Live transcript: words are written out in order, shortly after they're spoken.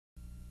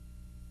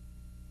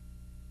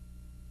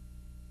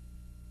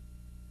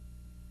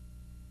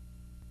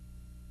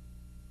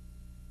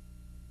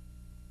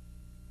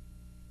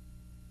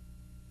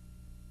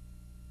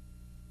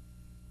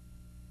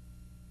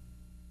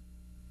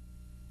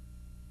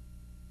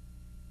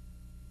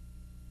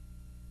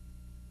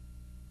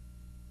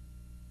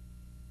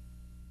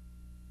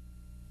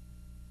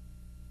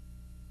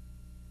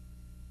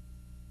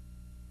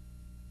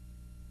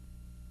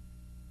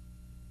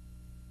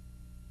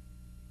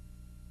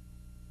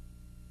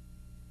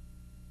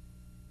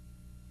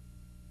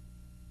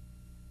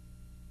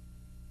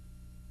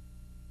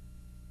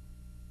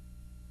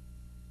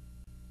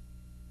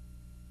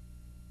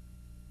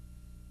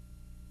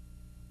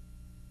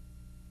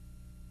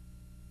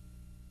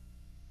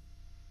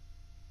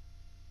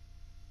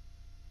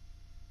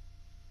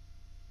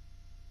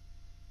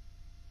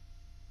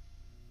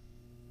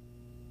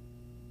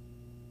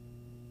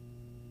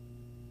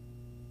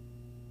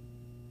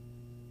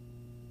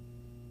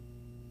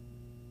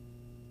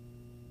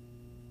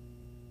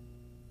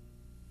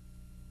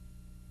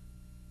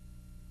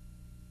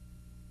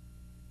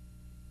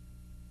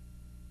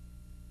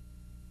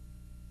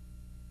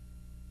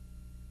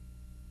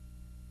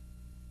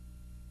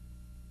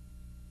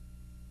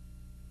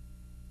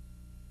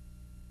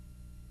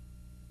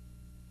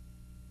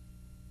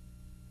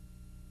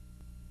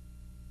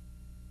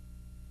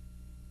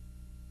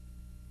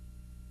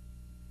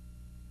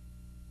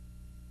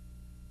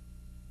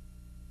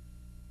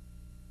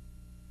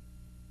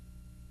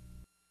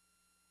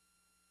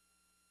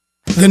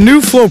The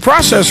new flow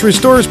process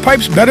restores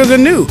pipes better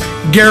than new,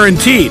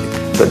 guaranteed.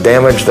 The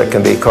damage that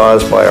can be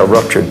caused by a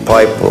ruptured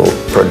pipe will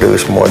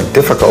produce more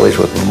difficulties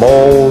with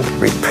mold,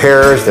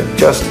 repairs that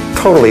just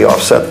totally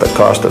offset the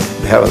cost of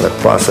having the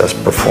process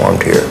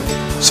performed here.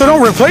 So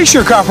don't replace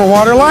your copper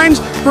water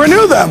lines,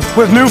 renew them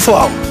with New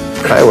Flow.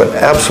 I would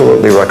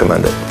absolutely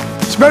recommend it.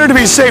 It's better to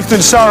be safe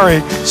than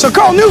sorry, so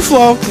call New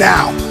Flow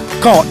now.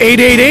 Call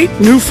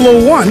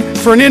 888-NEW-FLOW-1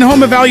 for an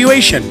in-home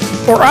evaluation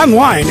or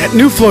online at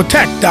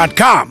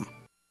newflowtech.com.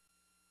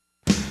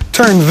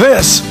 Turn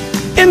this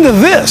into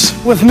this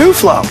with New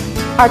Flow.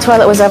 Our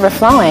toilet was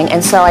overflowing,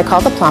 and so I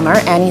called the plumber,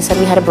 and he said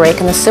we had a break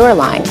in the sewer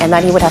line and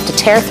that he would have to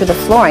tear through the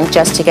flooring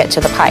just to get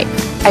to the pipe.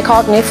 I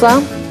called New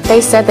Flow.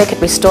 They said they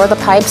could restore the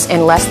pipes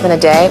in less than a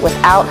day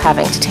without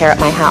having to tear up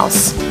my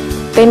house.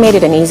 They made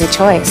it an easy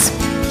choice.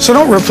 So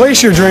don't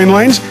replace your drain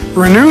lines,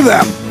 renew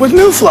them with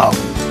New Flow.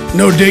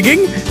 No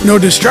digging, no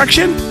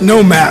destruction,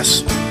 no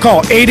mess.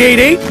 Call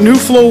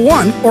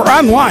 888-NEW-FLOW-1 or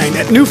online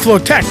at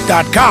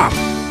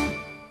newflowtech.com.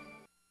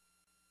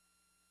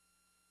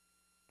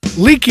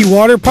 Leaky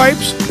water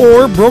pipes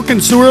or broken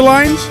sewer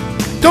lines?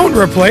 Don't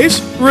replace,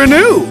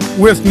 renew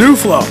with New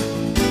Flow.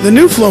 The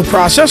New Flow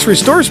process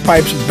restores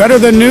pipes better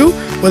than new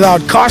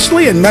without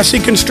costly and messy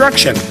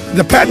construction.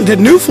 The patented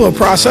New Flow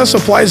process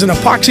applies an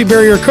epoxy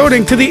barrier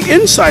coating to the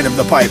inside of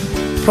the pipe.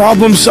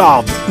 Problem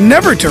solved,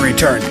 never to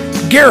return.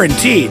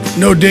 Guaranteed.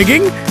 No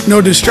digging,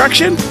 no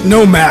destruction,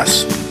 no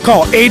mess.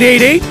 Call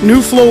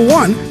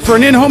 888-NEW-FLOW-1 for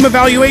an in-home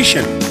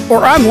evaluation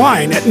or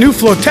online at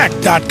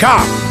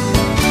newflowtech.com.